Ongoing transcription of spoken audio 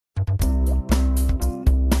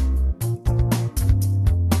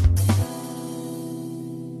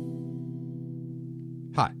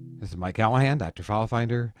Hi, this is Mike Allahan, Dr.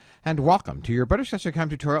 FileFinder, and welcome to your Butterscotch.com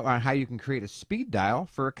tutorial on how you can create a speed dial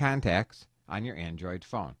for contacts on your Android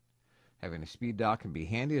phone. Having a speed dial can be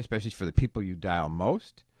handy, especially for the people you dial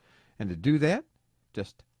most. And to do that,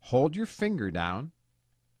 just hold your finger down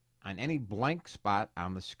on any blank spot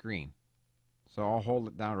on the screen. So I'll hold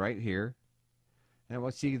it down right here, and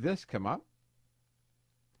we'll see this come up.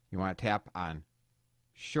 You want to tap on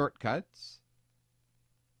Shortcuts.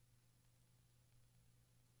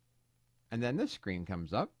 And then this screen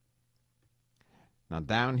comes up. Now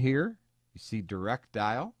down here, you see Direct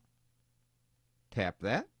Dial. Tap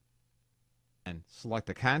that and select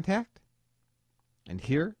a contact. And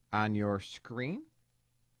here on your screen,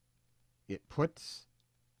 it puts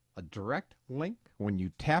a direct link. When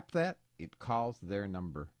you tap that, it calls their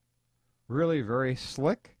number. Really very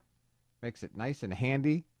slick. Makes it nice and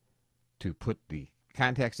handy to put the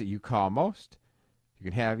contacts that you call most. You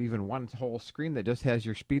can have even one whole screen that just has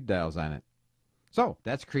your speed dials on it. So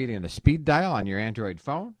that's creating a speed dial on your Android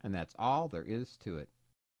phone, and that's all there is to it.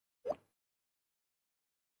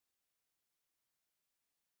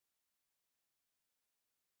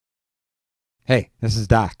 Hey, this is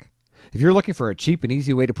Doc. If you're looking for a cheap and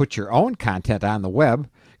easy way to put your own content on the web,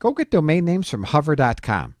 go get domain names from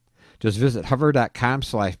hover.com. Just visit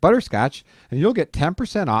hover.com/butterscotch and you'll get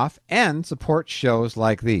 10% off and support shows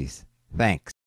like these. Thanks.